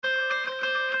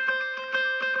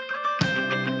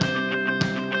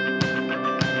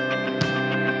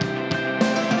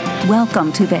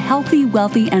Welcome to the Healthy,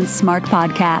 Wealthy, and Smart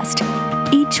podcast.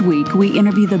 Each week, we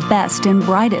interview the best and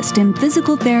brightest in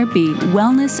physical therapy,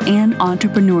 wellness, and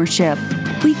entrepreneurship.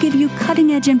 We give you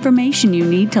cutting-edge information you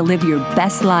need to live your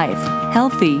best life,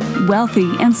 healthy, wealthy,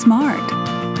 and smart.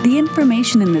 The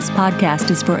information in this podcast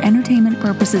is for entertainment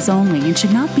purposes only and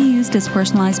should not be used as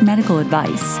personalized medical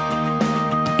advice.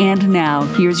 And now,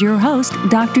 here's your host,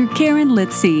 Dr. Karen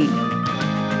Litzy.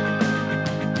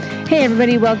 Hey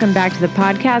everybody, welcome back to the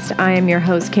podcast. I am your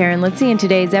host, Karen Litzy, and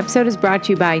today's episode is brought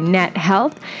to you by Net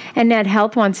Health. And Net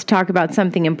Health wants to talk about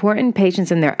something important,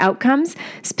 patients and their outcomes,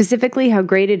 specifically how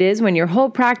great it is when your whole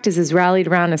practice is rallied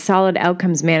around a solid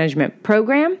outcomes management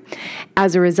program.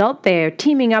 As a result, they are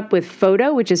teaming up with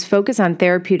PHOTO, which is Focus on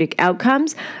Therapeutic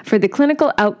Outcomes, for the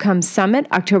Clinical Outcomes Summit,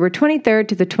 October 23rd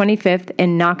to the 25th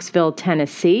in Knoxville,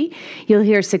 Tennessee. You'll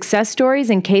hear success stories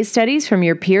and case studies from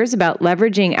your peers about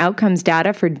leveraging outcomes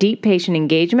data for deep patient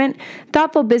engagement,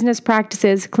 thoughtful business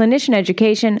practices, clinician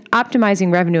education,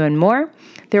 optimizing revenue, and more.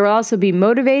 There will also be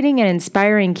motivating and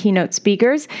inspiring keynote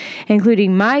speakers,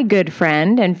 including my good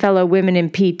friend and fellow Women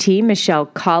in PT, Michelle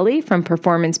Colley from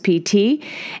Performance PT,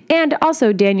 and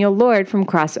also Daniel Lord from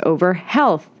Crossover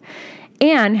Health.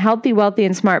 And Healthy, Wealthy,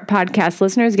 and Smart podcast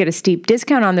listeners get a steep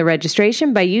discount on the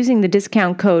registration by using the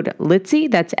discount code LITZY,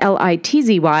 that's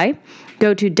Litzy.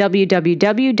 Go to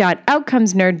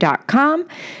www.outcomesnerd.com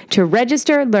to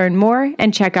register, learn more,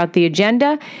 and check out the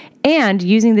agenda. And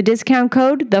using the discount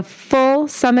code, the full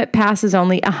summit pass is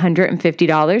only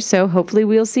 $150, so hopefully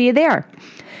we'll see you there.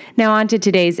 Now on to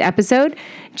today's episode.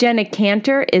 Jenna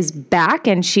Cantor is back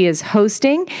and she is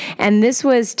hosting, and this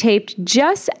was taped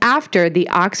just after the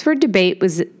Oxford debate,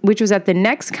 which was at the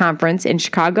Next conference in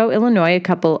Chicago, Illinois, a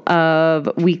couple of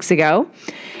weeks ago.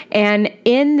 And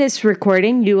in this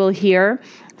recording, you will hear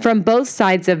from both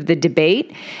sides of the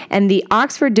debate. And the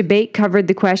Oxford debate covered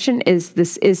the question,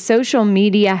 is social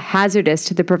media hazardous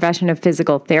to the profession of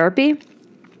physical therapy?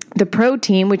 The pro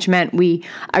team, which meant we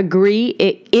agree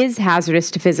it is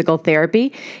hazardous to physical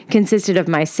therapy, consisted of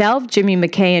myself, Jimmy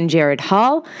McKay, and Jared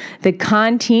Hall. The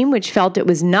con team, which felt it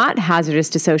was not hazardous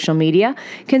to social media,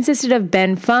 consisted of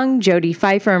Ben Fung, Jody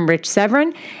Pfeiffer, and Rich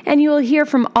Severin. And you will hear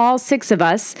from all six of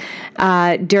us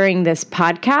during this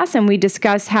podcast, and we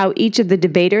discuss how each of the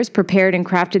debaters prepared and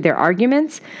crafted their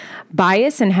arguments,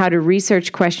 bias and how to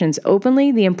research questions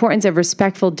openly, the importance of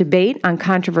respectful debate on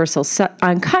controversial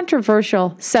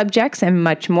subjects, and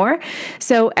much more.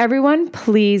 So everyone,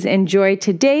 please enjoy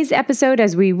today's episode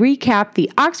as we recap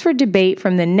the Oxford debate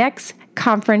from the Next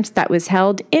conference that was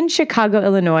held in Chicago,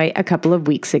 Illinois, a couple of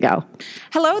weeks ago.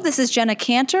 Hello, this is Jenna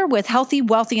Cantor with Healthy,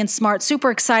 Wealthy, and Smart.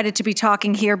 Super excited to be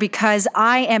talking here because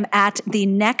I am at the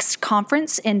Next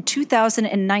conference in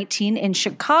 2019 in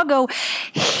Chicago,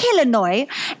 Illinois,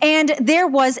 and there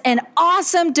was an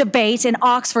awesome debate, an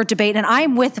Oxford debate, and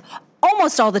I'm with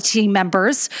almost all the team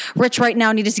members. Rich right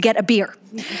now needed to get a beer.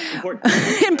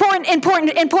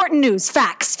 Important news.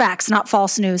 Facts, not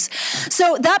false news.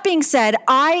 So that being said,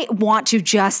 I want to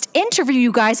just interview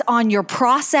you guys on your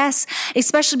process,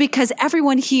 especially because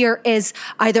everyone here is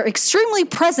either extremely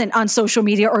present on social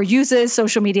media or uses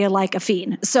social media like a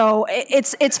fiend. So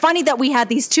it's funny that we had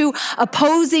these two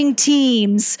opposing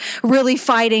teams really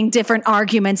fighting different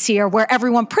arguments here, where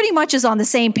everyone pretty much is on the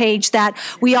same page that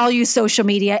we all use social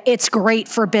media. It's great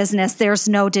for business. There's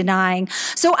no denying.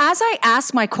 So as I ask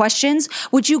my questions,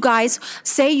 would you guys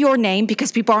say your name,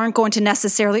 because people aren't going to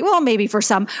necessarily, well, maybe for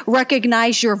some,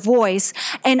 recognize your voice,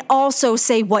 and also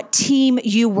say what team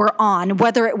you were on,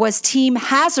 whether it was Team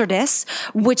Hazardous,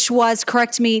 which was,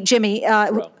 correct me, Jimmy,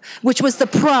 which was the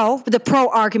pro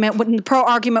argument, when the pro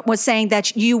argument was saying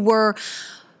that you were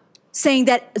saying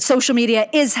that social media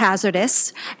is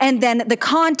hazardous. And then the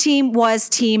con team was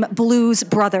Team Blues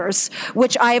Brothers,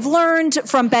 which I've learned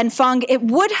from Ben Fung, it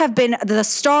would have been the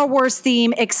Star Wars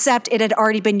theme, except it had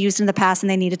already been used in the past and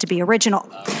they needed to be original.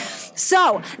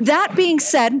 So that being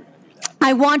said,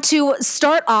 I want to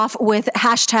start off with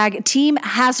hashtag Team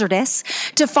Hazardous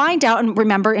to find out, and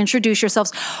remember, introduce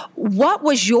yourselves. What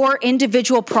was your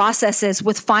individual processes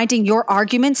with finding your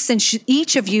arguments, since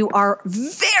each of you are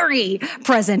very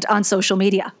present on social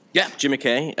media? Yeah, Jim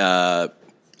McKay,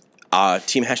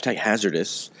 Team hashtag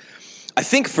Hazardous. I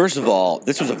think, first of all,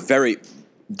 this was a very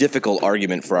difficult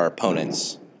argument for our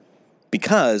opponents.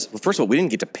 Because, well, first of all, we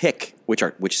didn't get to pick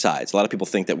which sides. A lot of people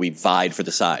think that we vied for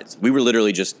the sides. We were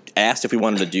literally just asked if we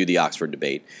wanted to do the Oxford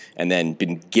debate and then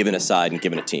been given a side and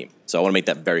given a team. So I want to make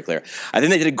that very clear. I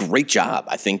think they did a great job.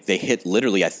 I think they hit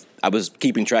literally, I was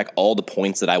keeping track all the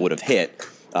points that I would have hit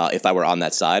if I were on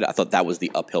that side. I thought that was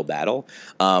the uphill battle.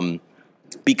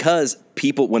 Because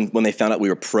people, when they found out we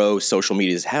were pro social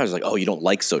media, I was like, oh, you don't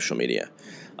like social media.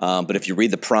 But if you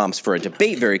read the prompts for a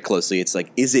debate very closely, it's like,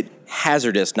 is it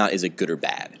hazardous, not is it good or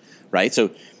bad, right?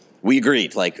 So we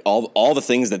agreed, like all the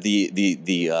things that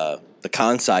the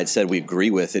con side said we agree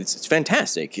with. It's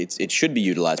fantastic. It should be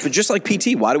utilized. But just like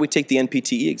PT, why do we take the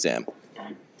NPTE exam?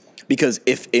 Because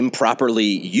if improperly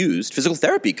used, physical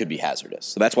therapy could be hazardous.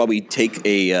 So that's why we take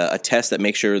a test that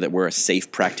makes sure that we're a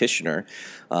safe practitioner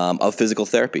of physical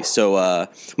therapy. So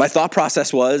my thought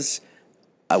process was,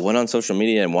 I went on social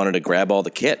media and wanted to grab all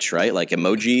the kitsch, right? Like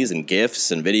emojis and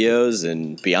GIFs and videos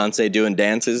and Beyonce doing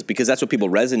dances, because that's what people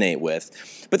resonate with.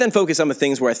 But then focus on the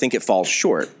things where I think it falls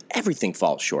short. Everything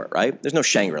falls short, right? There's no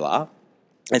Shangri-La.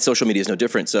 And social media is no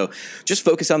different. So just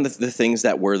focus on the things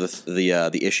that were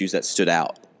the issues that stood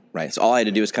out. Right. So all I had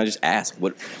to do is kind of just ask,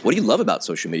 what do you love about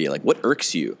social media? Like, what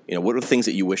irks you? You know, what are the things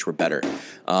that you wish were better?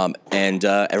 And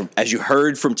as you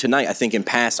heard from tonight, I think in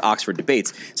past Oxford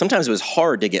debates, sometimes it was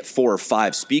hard to get 4 or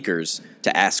 5 speakers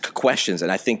to ask questions,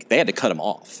 and I think they had to cut them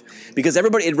off because it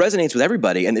resonates with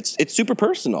everybody, and it's super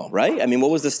personal, right? I mean, what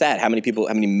was the stat? How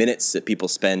many minutes that people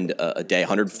spend a day?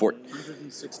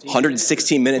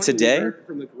 116 minutes a day.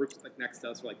 From the groups like next to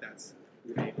us, like that's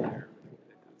way higher.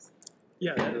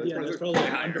 Yeah, that's probably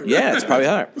higher. Yeah, it's probably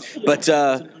higher. But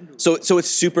so it's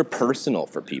super personal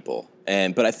for people.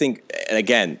 But I think, and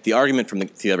again, the argument from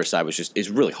the other side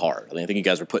is really hard. I think you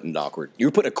guys were put in you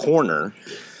were put in a corner.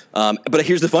 But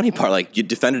here's the funny part: like you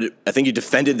defended it. I think you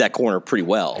defended that corner pretty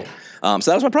well. So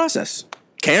that was my process.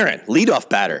 Karen, leadoff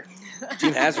batter,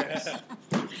 Team Hazardous.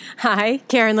 Hi,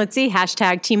 Karen Litzy,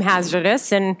 hashtag Team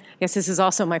Hazardous, and I guess this is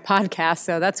also my podcast,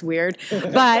 so that's weird.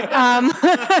 But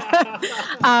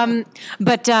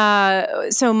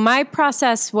so my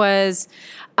process was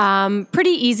pretty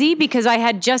easy because I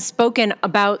had just spoken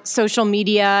about social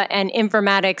media and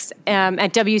informatics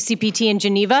at WCPT in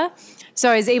Geneva,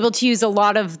 so I was able to use a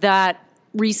lot of that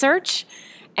research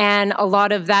and a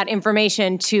lot of that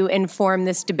information to inform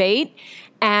this debate.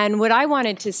 And what I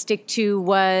wanted to stick to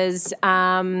was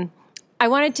I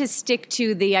wanted to stick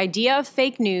to the idea of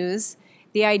fake news,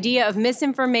 the idea of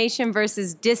misinformation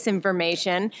versus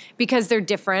disinformation, because they're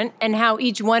different, and how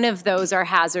each one of those are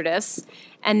hazardous.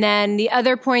 And then the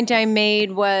other point I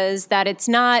made was that it's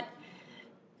not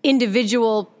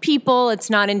individual people,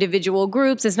 it's not individual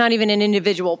groups, it's not even an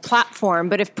individual platform,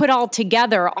 but if put all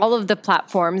together, all of the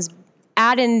platforms,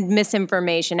 add in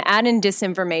misinformation, add in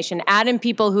disinformation, add in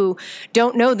people who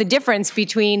don't know the difference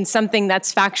between something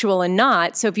that's factual and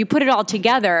not. So if you put it all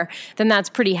together, then that's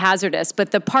pretty hazardous.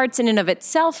 But the parts in and of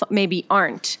itself maybe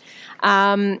aren't.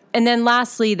 And then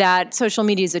lastly, that social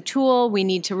media is a tool. We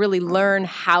need to really learn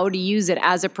how to use it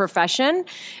as a profession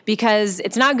because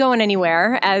it's not going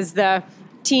anywhere, as the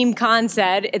Team Con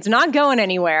said, it's not going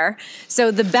anywhere. So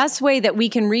the best way that we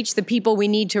can reach the people we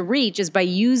need to reach is by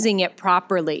using it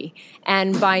properly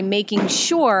and by making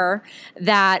sure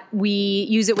that we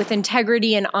use it with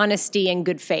integrity and honesty and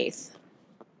good faith.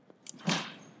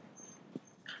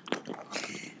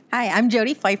 Hi, I'm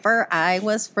Jody Pfeiffer. I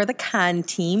was for the Con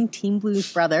team, Team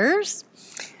Blues Brothers.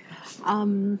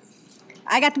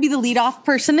 I got to be the leadoff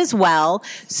person as well,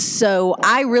 so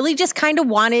I really just kind of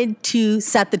wanted to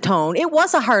set the tone. It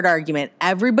was a hard argument.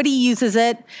 Everybody uses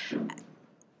it.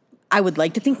 I would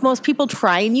like to think most people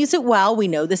try and use it well. We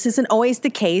know this isn't always the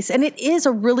case, and it is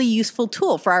a really useful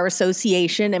tool for our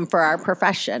association and for our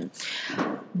profession.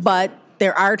 But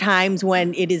there are times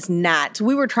when it is not. So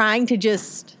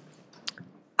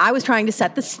I was trying to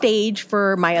set the stage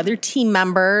for my other team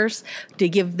members to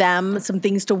give them some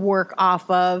things to work off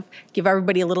of, give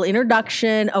everybody a little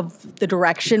introduction of the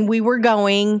direction we were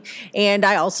going. And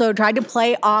I also tried to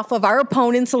play off of our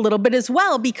opponents a little bit as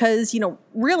well because,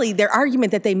 really their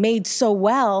argument that they made so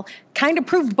well kind of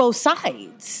proved both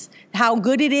sides, how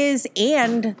good it is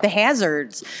and the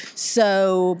hazards.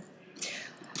 So,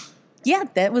 yeah,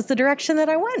 that was the direction that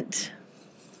I went.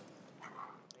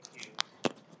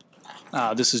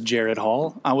 This is Jared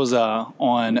Hall. I was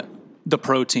on the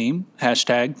pro team,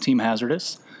 hashtag Team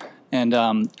Hazardous. And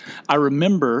I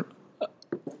remember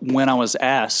when I was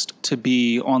asked to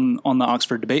be on the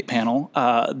Oxford debate panel,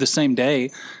 the same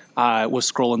day I was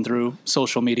scrolling through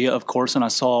social media, of course, and I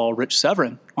saw Rich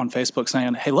Severin on Facebook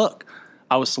saying, hey, look,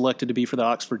 I was selected to be for the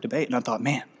Oxford debate. And I thought,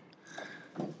 man,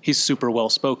 he's super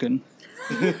well-spoken.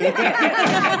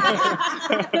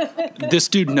 This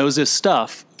dude knows his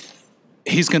stuff.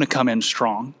 He's going to come in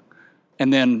strong.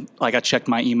 And then, I checked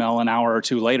my email an hour or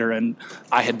two later, and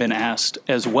I had been asked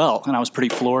as well. And I was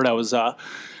pretty floored. I was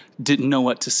didn't know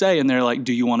what to say. And they're like,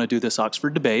 do you want to do this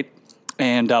Oxford debate?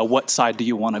 And what side do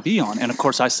you want to be on? And, of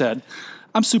course, I said,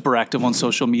 I'm super active on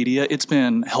social media. It's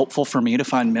been helpful for me to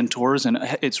find mentors, and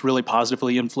it's really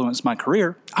positively influenced my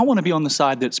career. I want to be on the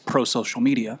side that's pro-social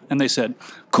media. And they said,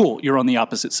 cool, you're on the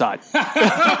opposite side.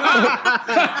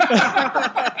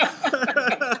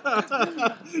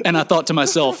 And I thought to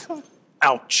myself,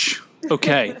 ouch,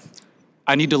 okay.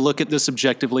 I need to look at this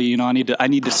objectively. You know, I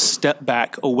need to step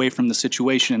back away from the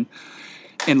situation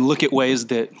and look at ways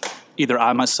that either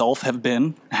I myself have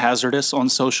been hazardous on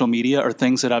social media or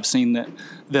things that I've seen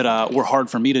that were hard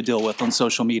for me to deal with on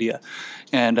social media.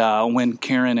 And when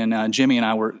Karen and Jimmy and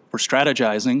I were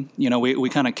strategizing, you know, we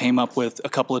kind of came up with a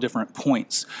couple of different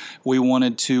points. We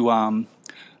wanted to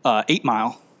 8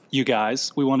 Mile you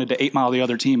guys. We wanted to 8 Mile the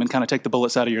other team and kind of take the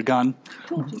bullets out of your gun.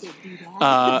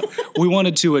 We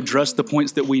wanted to address the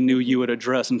points that we knew you would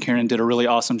address, and Karen did a really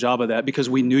awesome job of that because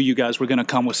we knew you guys were going to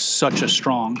come with such a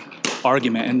strong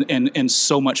argument and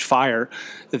so much fire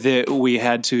that we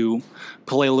had to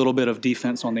play a little bit of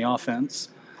defense on the offense.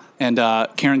 And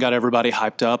Karen got everybody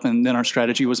hyped up, and then our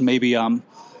strategy was maybe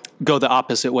go the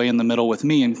opposite way in the middle with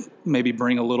me and maybe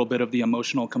bring a little bit of the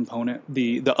emotional component,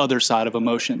 the other side of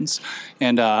emotions,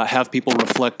 and have people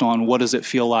reflect on what does it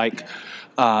feel like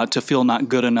to feel not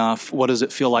good enough? What does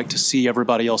it feel like to see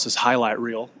everybody else's highlight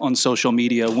reel on social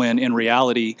media when in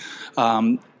reality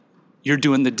you're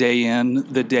doing the day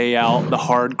in, the day out, the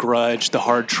hard grudge, the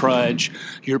hard trudge.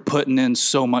 You're putting in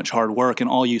so much hard work, and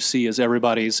all you see is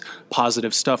everybody's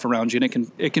positive stuff around you.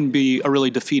 And it can be a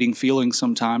really defeating feeling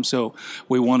sometimes. So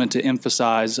we wanted to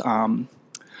emphasize,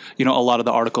 you know, a lot of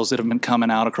the articles that have been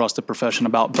coming out across the profession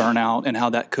about burnout and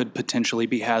how that could potentially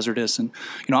be hazardous. And,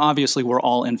 you know, obviously we're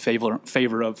all in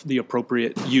favor of the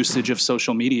appropriate usage of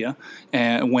social media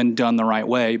and when done the right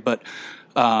way. But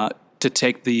to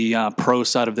take the pro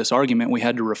side of this argument, we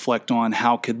had to reflect on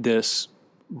how could this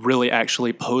really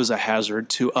actually pose a hazard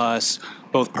to us,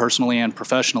 both personally and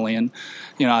professionally. And,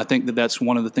 you know, I think that that's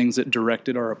one of the things that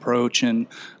directed our approach. And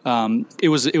it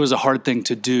was a hard thing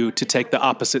to do, to take the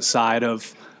opposite side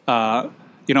of,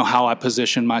 you know, how I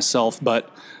position myself. But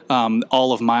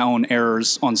all of my own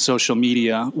errors on social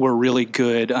media were really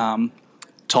good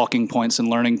talking points and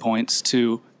learning points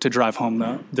to drive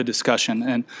home the discussion.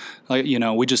 And, you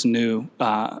know, we just knew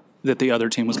that the other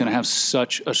team was going to have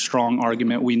such a strong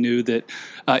argument. We knew that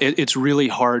it's really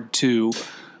hard to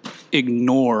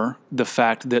ignore the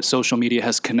fact that social media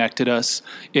has connected us.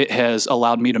 It has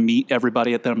allowed me to meet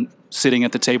everybody that I'm sitting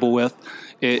at the table with.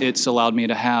 It's allowed me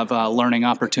to have learning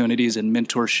opportunities and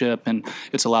mentorship, and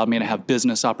it's allowed me to have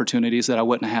business opportunities that I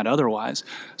wouldn't have had otherwise.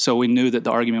 So we knew that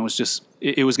the argument was just,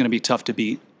 it was going to be tough to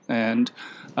beat. And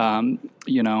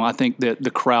you know, I think that the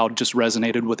crowd just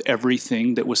resonated with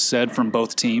everything that was said from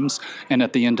both teams. And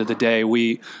at the end of the day,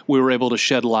 we were able to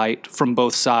shed light from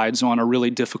both sides on a really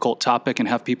difficult topic and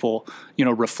have people, you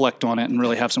know, reflect on it and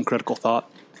really have some critical thought.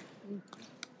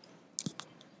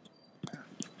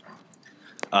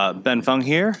 Ben Fung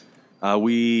here. I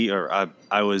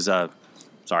was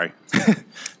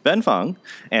Ben Fung,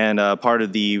 and part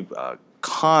of the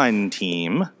con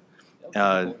team.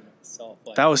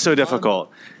 That was so difficult.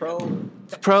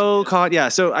 Pro, con, yeah.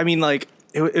 So, I mean, like,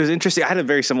 it was interesting. I had a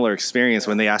very similar experience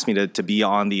when they asked me to be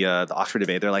on the Oxford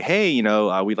debate. They're like, hey, you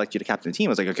know, we'd like you to captain the team.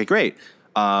 I was like, okay, great.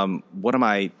 What am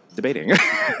I debating?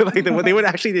 Like, they would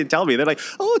actually tell me. They're like,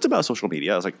 oh, it's about social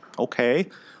media. I was like, okay,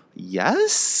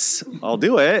 yes, I'll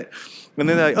do it. And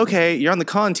then they're like, okay, you're on the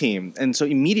con team. And so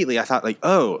immediately I thought, like,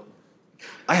 oh,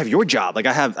 I have your job. Like,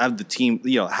 I have the team,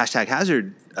 you know, hashtag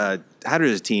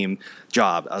hazardous team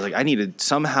job. I was like, I need to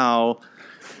somehow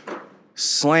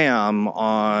slam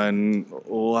on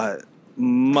what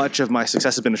much of my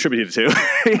success has been attributed to,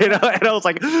 you know? And I was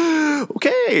like,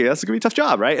 okay, that's gonna be a tough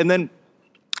job, right? And then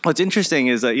what's interesting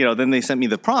is that, you know, then they sent me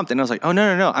the prompt and I was like, oh,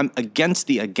 no, I'm against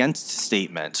the against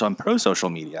statement. So I'm pro social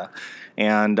media.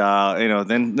 And, you know,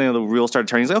 then the wheels started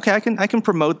turning. Like, okay, I can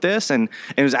promote this. And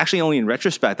it was actually only in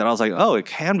retrospect that I was like, oh, it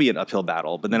can be an uphill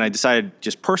battle. But then I decided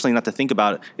just personally not to think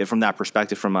about it from that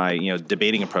perspective, from my, you know,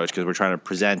 debating approach, because we're trying to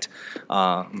present,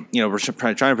 you know, we're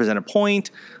trying to present a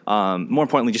point. More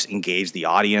importantly, just engage the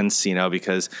audience, you know,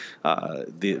 because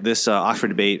this Oxford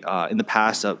debate in the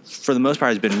past, for the most part,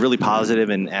 has been really positive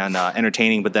and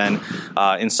entertaining. But then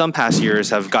in some past years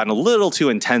have gotten a little too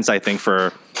intense, I think,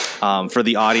 for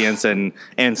the audience and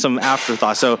some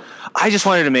afterthought. So I just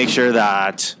wanted to make sure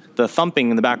that the thumping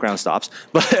in the background stops,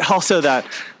 but also that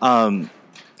you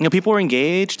know, people were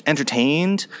engaged,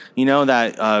 entertained. You know,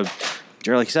 that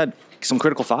Jared, like you said, some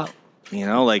critical thought. You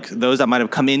know, like those that might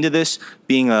have come into this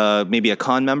being maybe a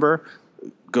con member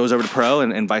goes over to pro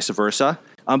and vice versa.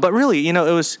 But really, it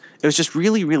was just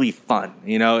really, really fun.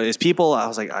 As people, I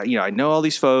was like, I know all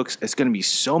these folks. It's going to be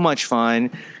so much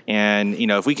fun. And,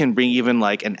 if we can bring even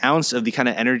like an ounce of the kind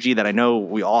of energy that I know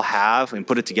we all have and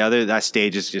put it together, that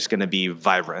stage is just going to be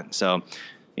vibrant. So,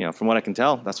 from what I can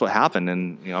tell, that's what happened.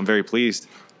 And, I'm very pleased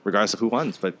regardless of who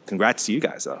won. But congrats to you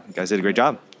guys, though. You guys did a great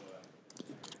job.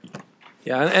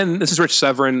 Yeah, and this is Rich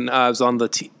Severin. I was on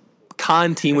the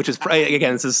con team, which is,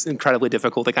 again, this is incredibly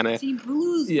difficult to kind of... Team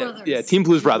Blues Brothers. Yeah, Team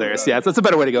Blues Brothers. Yeah, that's a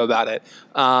better way to go about it.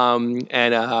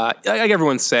 Like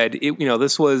everyone said,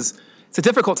 it's a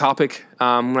difficult topic,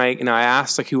 right? I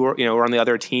asked like who were on the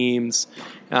other teams,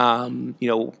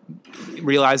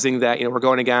 realizing that, we're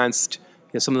going against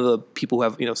some of the people who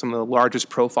have, some of the largest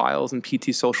profiles in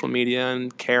PT social media,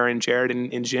 and Karen, Jared,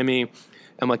 and Jimmy.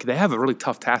 I'm like, they have a really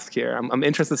tough task here. I'm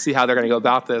interested to see how they're going to go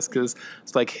about this, because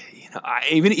it's like,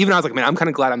 even I was like, man, I'm kind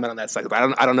of glad I'm not on that side.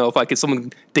 I don't know if I could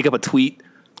someone dig up a tweet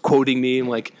quoting me and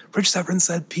like, Rich Severin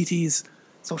said PT's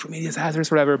social media is hazardous,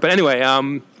 whatever. But anyway,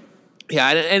 yeah,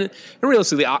 and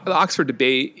realistically, the Oxford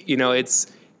debate,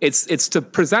 it's to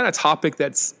present a topic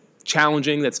that's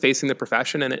challenging, that's facing the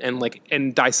profession,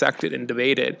 and dissect it and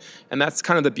debate it, and that's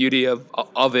kind of the beauty of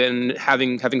it, and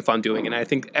having fun doing it. And I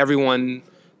think everyone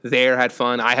there had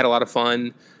fun. I had a lot of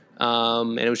fun,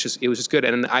 and it was just good.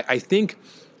 And I think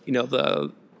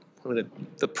the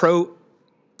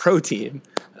pro team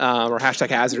or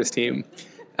 #hazardous team,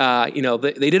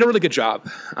 they did a really good job.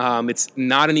 It's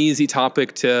not an easy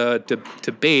topic to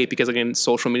debate, because again,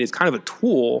 social media is kind of a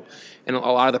tool, and a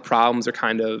lot of the problems are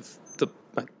kind of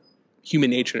human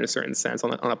nature in a certain sense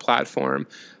on a platform.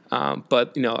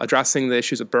 But addressing the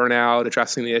issues of burnout,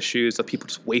 addressing the issues of people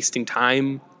just wasting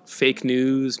time, fake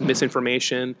news,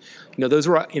 misinformation, those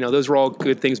were all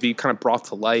good things be kind of brought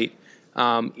to light,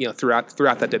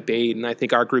 throughout that debate. And I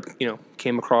think our group,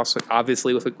 came across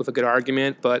obviously with a good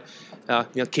argument, but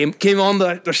came on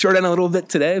the short end a little bit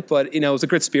today. But it was a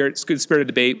good spirited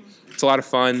debate. It's a lot of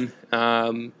fun.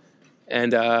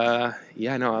 It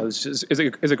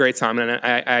was a great time, and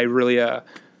I really,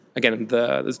 again,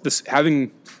 this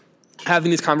having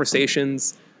these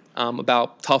conversations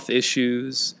about tough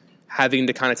issues, having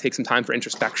to kind of take some time for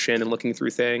introspection and looking through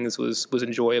things was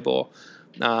enjoyable,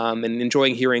 and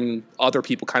enjoying hearing other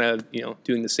people kind of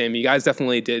doing the same. You guys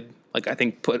definitely did, I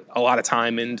think, put a lot of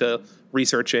time into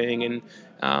researching and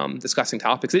discussing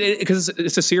topics, because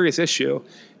it's a serious issue.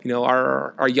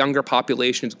 Our younger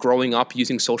population is growing up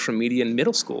using social media in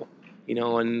middle school.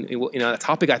 A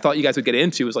topic I thought you guys would get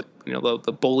into was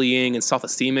the bullying and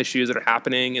self-esteem issues that are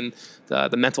happening, and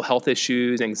the mental health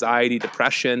issues, anxiety,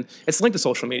 depression. It's linked to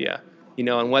social media,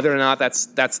 and whether or not that's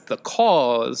the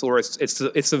cause or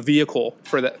it's a vehicle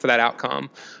for that outcome.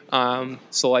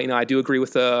 So I do agree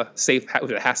with the #safe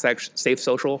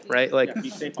social, right? And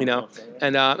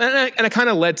it kind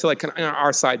of led to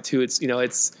our side too. It's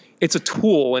a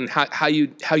tool, and how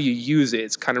you use it.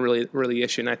 It's kind of really the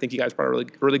issue. And I think you guys brought a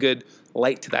really good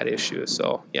light to that issue.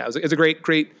 So yeah, it was a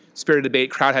great spirited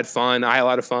debate. Crowd had fun. I had a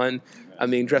lot of fun. I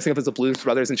mean, dressing up as the Blues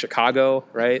Brothers in Chicago,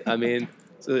 right? I mean,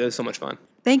 it was so much fun.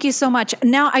 Thank you so much.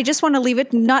 Now, I just want to leave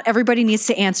it. Not everybody needs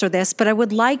to answer this, but I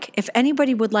would like, if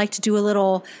anybody would like to do a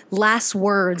little last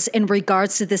words in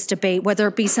regards to this debate, whether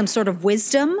it be some sort of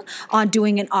wisdom on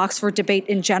doing an Oxford debate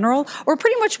in general, or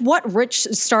pretty much what Rich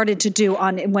started to do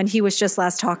when he was just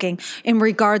last talking in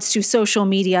regards to social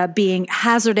media being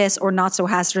hazardous or not so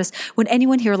hazardous. Would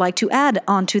anyone here like to add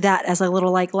on to that as a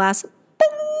little last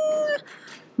boom,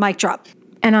 mic drop?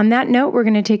 And on that note, we're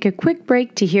going to take a quick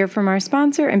break to hear from our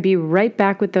sponsor and be right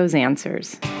back with those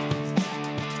answers.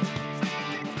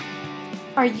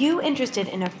 Are you interested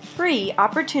in a free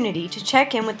opportunity to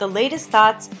check in with the latest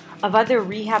thoughts of other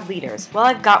rehab leaders? Well,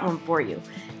 I've got one for you.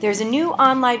 There's a new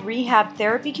online rehab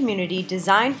therapy community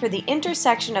designed for the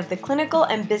intersection of the clinical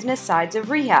and business sides of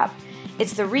rehab.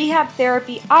 It's the Rehab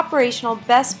Therapy Operational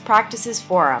Best Practices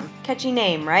Forum. Catchy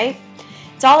name, right?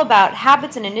 It's all about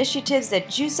habits and initiatives that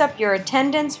juice up your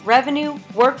attendance, revenue,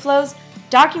 workflows,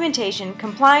 documentation,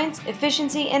 compliance,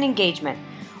 efficiency, and engagement,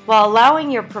 while allowing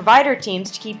your provider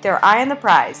teams to keep their eye on the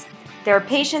prize, their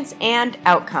patients and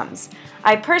outcomes.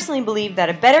 I personally believe that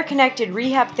a better connected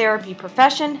rehab therapy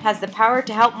profession has the power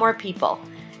to help more people.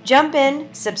 Jump in,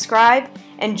 subscribe,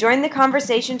 and join the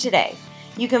conversation today.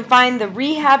 You can find the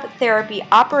Rehab Therapy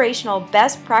Operational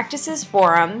Best Practices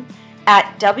Forum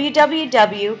at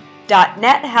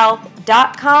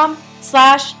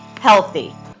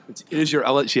www.nethealth.com/healthy. It is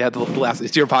your, she had the last,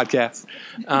 it's your podcast.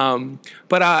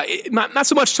 But not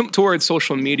so much towards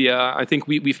social media. I think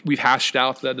we've hashed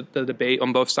out the debate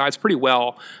on both sides pretty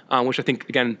well, which I think,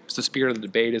 again, is the spirit of the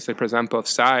debate is they present both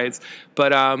sides.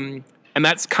 But And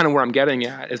that's kind of where I'm getting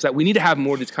at, is that we need to have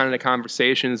more of these kind of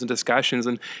conversations and discussions.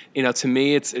 And, to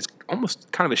me, it's almost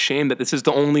kind of a shame that this is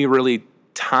the only really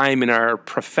time in our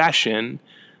profession,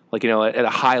 like, at a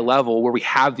high level, where we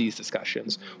have these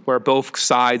discussions, where both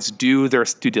sides do their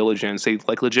due diligence. They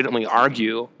like legitimately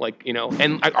argue,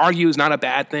 and argue is not a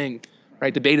bad thing,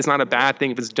 right? Debate is not a bad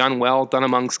thing if it's done well, done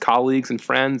amongst colleagues and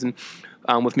friends and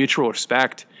with mutual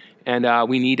respect. And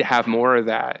we need to have more of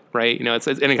that, right? And it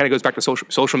kind of goes back to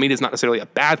social media is not necessarily a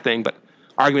bad thing, but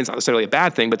argument's not necessarily a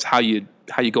bad thing, but it's how you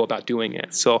go about doing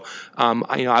it. So,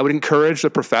 I would encourage the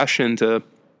profession to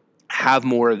have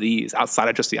more of these outside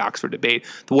of just the Oxford debate.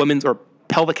 The women's or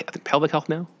pelvic health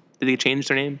now? Did they change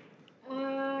their name?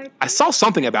 I saw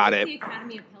something about it. The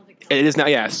Academy of Pelvic Health. It is now,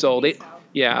 yeah. So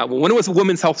well, when it was the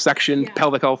women's health section,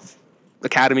 pelvic health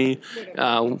academy,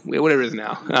 whatever it is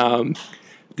now.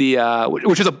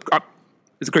 Which is a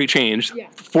great change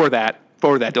for that.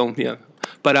 Don't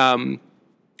but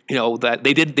that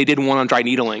they did one on dry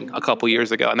needling a couple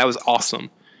years ago, and that was awesome.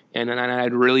 And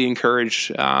I'd really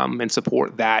encourage and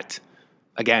support that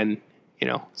again.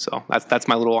 So that's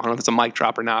my little. I don't know if it's a mic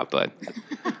drop or not, but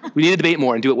we need to debate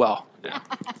more and do it well.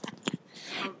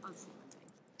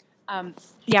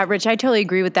 Yeah, Rich, I totally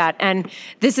agree with that. And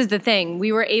this is the thing.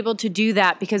 We were able to do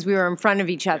that because we were in front of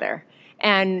each other.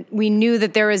 And we knew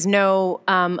that there was no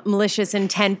malicious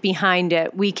intent behind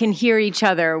it. We can hear each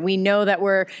other. We know that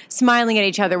we're smiling at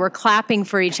each other. We're clapping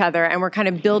for each other, and we're kind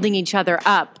of building each other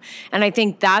up. And I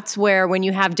think that's where, when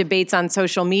you have debates on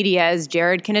social media, as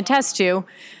Jared can attest to,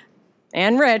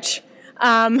 and Rich,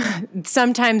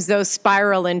 sometimes those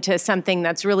spiral into something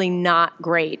that's really not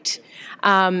great.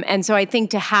 And so I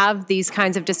think to have these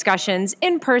kinds of discussions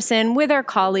in person with our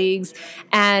colleagues,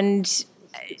 and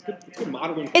it's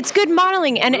good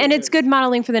modeling, and it's good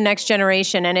modeling for the next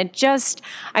generation. And it just,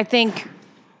 I think,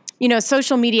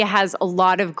 social media has a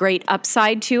lot of great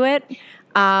upside to it.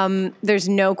 There's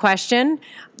no question,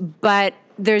 but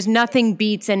there's nothing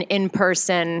beats an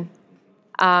in-person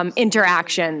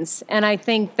interactions. And I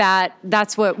think that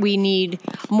that's what we need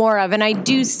more of. And I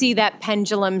do see that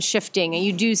pendulum shifting, and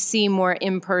you do see more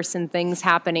in-person things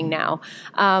happening now.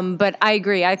 But I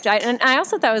agree. And I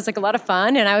also thought it was like a lot of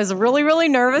fun, and I was really, really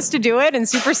nervous to do it and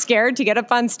super scared to get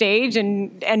up on stage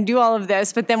and do all of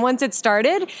this. But then once it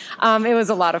started, it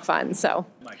was a lot of fun. So.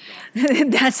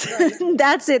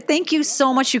 That's it. Thank you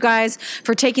so much, you guys,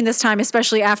 for taking this time,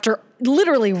 especially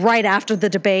literally right after the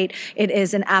debate. It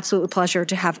is an absolute pleasure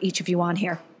to have each of you on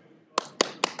here.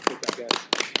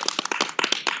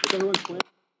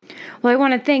 Well, I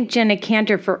want to thank Jenna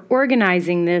Cantor for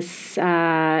organizing this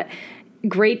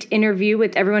great interview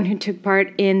with everyone who took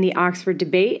part in the Oxford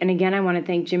debate. And again, I want to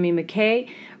thank Jimmy McKay,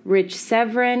 Rich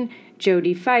Severin,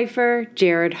 Jody Pfeiffer,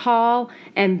 Jared Hall,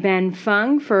 and Ben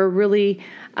Fung for a really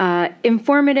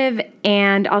informative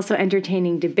and also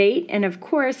entertaining debate. And of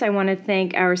course, I want to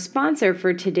thank our sponsor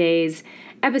for today's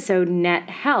episode, Net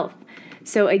Health.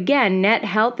 So again, Net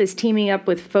Health is teaming up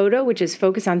with Photo, which is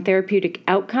focused on therapeutic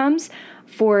outcomes,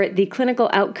 for the Clinical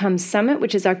Outcomes Summit,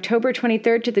 which is October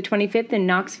 23rd to the 25th in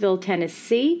Knoxville,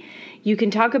 Tennessee. You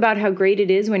can talk about how great it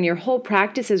is when your whole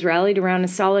practice is rallied around a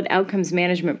solid outcomes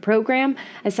management program.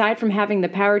 Aside from having the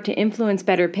power to influence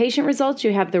better patient results,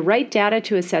 you have the right data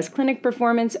to assess clinic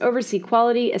performance, oversee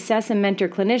quality, assess and mentor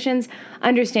clinicians,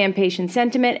 understand patient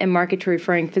sentiment, and market to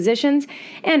referring physicians.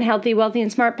 And Healthy, Wealthy,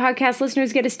 and Smart podcast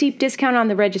listeners get a steep discount on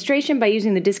the registration by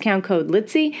using the discount code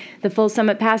LITSY. The full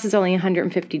summit pass is only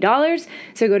 $150.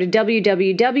 So go to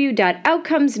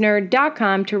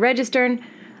www.outcomesnerd.com to register and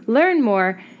learn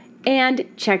more, and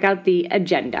check out the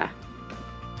agenda.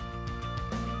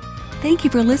 Thank you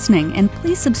for listening, and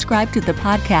please subscribe to the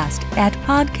podcast at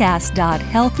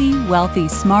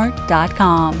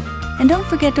podcast.healthywealthysmart.com. And don't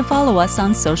forget to follow us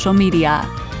on social media.